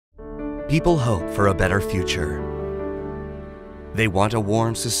People hope for a better future. They want a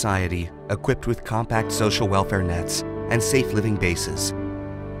warm society equipped with compact social welfare nets and safe living bases,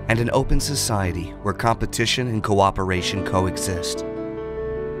 and an open society where competition and cooperation coexist.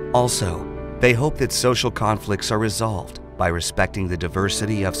 Also, they hope that social conflicts are resolved by respecting the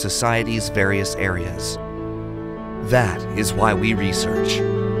diversity of society's various areas. That is why we research.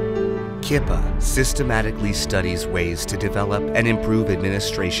 KIPA systematically studies ways to develop and improve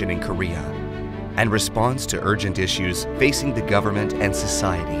administration in Korea and responds to urgent issues facing the government and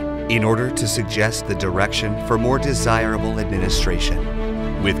society in order to suggest the direction for more desirable administration.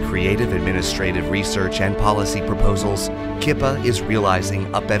 With creative administrative research and policy proposals, KIPA is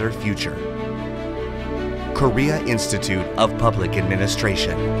realizing a better future. Korea Institute of Public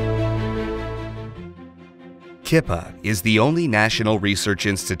Administration. KIPA is the only national research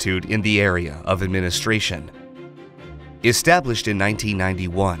institute in the area of administration. Established in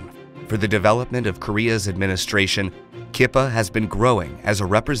 1991 for the development of Korea's administration, KIPA has been growing as a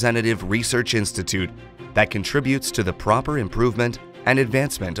representative research institute that contributes to the proper improvement and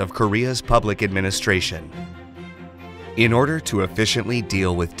advancement of Korea's public administration. In order to efficiently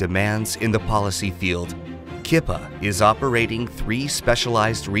deal with demands in the policy field, KIPA is operating 3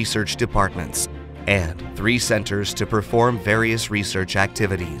 specialized research departments and 3 centers to perform various research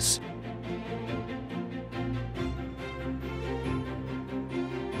activities.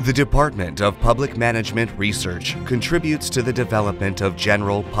 The Department of Public Management Research contributes to the development of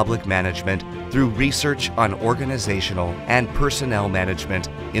general public management through research on organizational and personnel management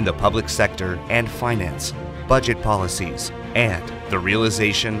in the public sector and finance, budget policies, and the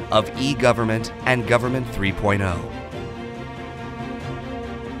realization of e-government and Government 3.0.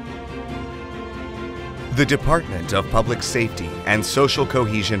 The Department of Public Safety and Social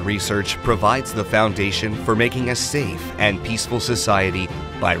Cohesion Research provides the foundation for making a safe and peaceful society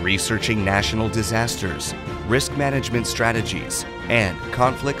by researching national disasters, risk management strategies, and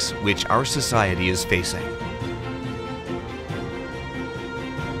conflicts which our society is facing.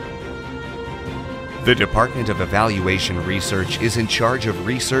 The Department of Evaluation Research is in charge of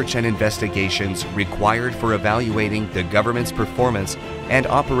research and investigations required for evaluating the government's performance and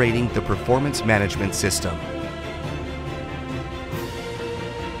operating the performance management system.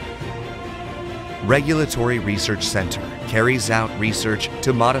 Regulatory Research Center carries out research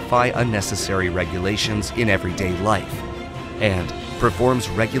to modify unnecessary regulations in everyday life and performs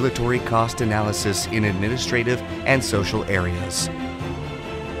regulatory cost analysis in administrative and social areas.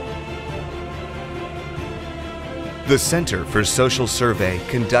 The Center for Social Survey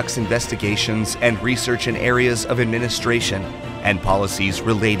conducts investigations and research in areas of administration and policies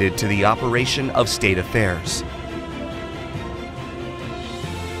related to the operation of state affairs.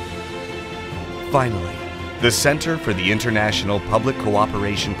 Finally, the Center for the International Public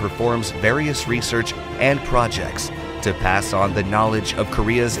Cooperation performs various research and projects to pass on the knowledge of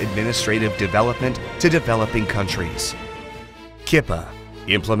Korea's administrative development to developing countries. KIPA,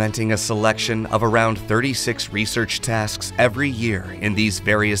 implementing a selection of around 36 research tasks every year in these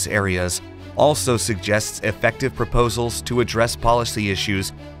various areas, also suggests effective proposals to address policy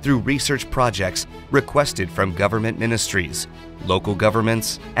issues through research projects requested from government ministries, local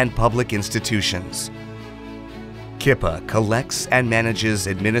governments, and public institutions. KIPA collects and manages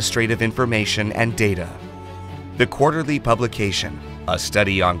administrative information and data. The quarterly publication, A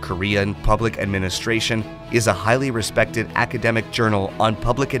Study on Korean Public Administration, is a highly respected academic journal on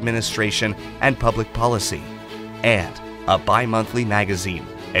public administration and public policy, and a bi-monthly magazine,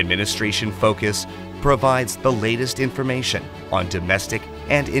 Administration Focus, provides the latest information on domestic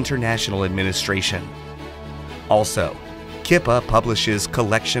and international administration. Also, KIPA publishes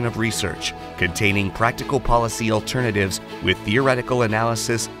collection of research containing practical policy alternatives with theoretical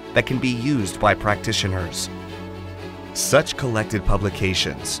analysis that can be used by practitioners. Such collected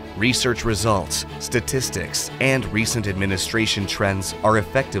publications, research results, statistics, and recent administration trends are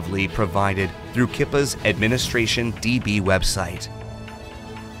effectively provided through KIPA's Administration DB website.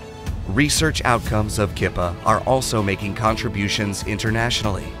 Research outcomes of KIPA are also making contributions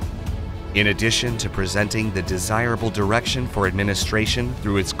internationally. In addition to presenting the desirable direction for administration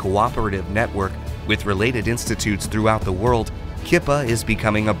through its cooperative network with related institutes throughout the world, KIPA is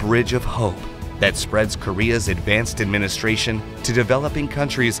becoming a bridge of hope that spreads Korea's advanced administration to developing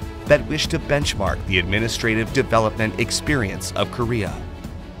countries that wish to benchmark the administrative development experience of Korea.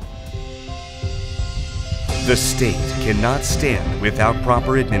 The state cannot stand without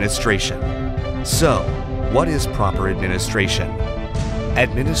proper administration. So, what is proper administration?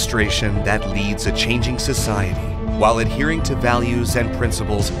 Administration that leads a changing society while adhering to values and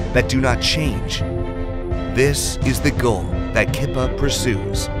principles that do not change. This is the goal that KIPA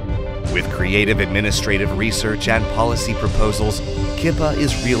pursues. With creative administrative research and policy proposals, KIPA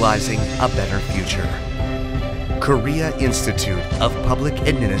is realizing a better future. Korea Institute of Public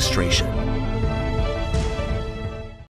Administration.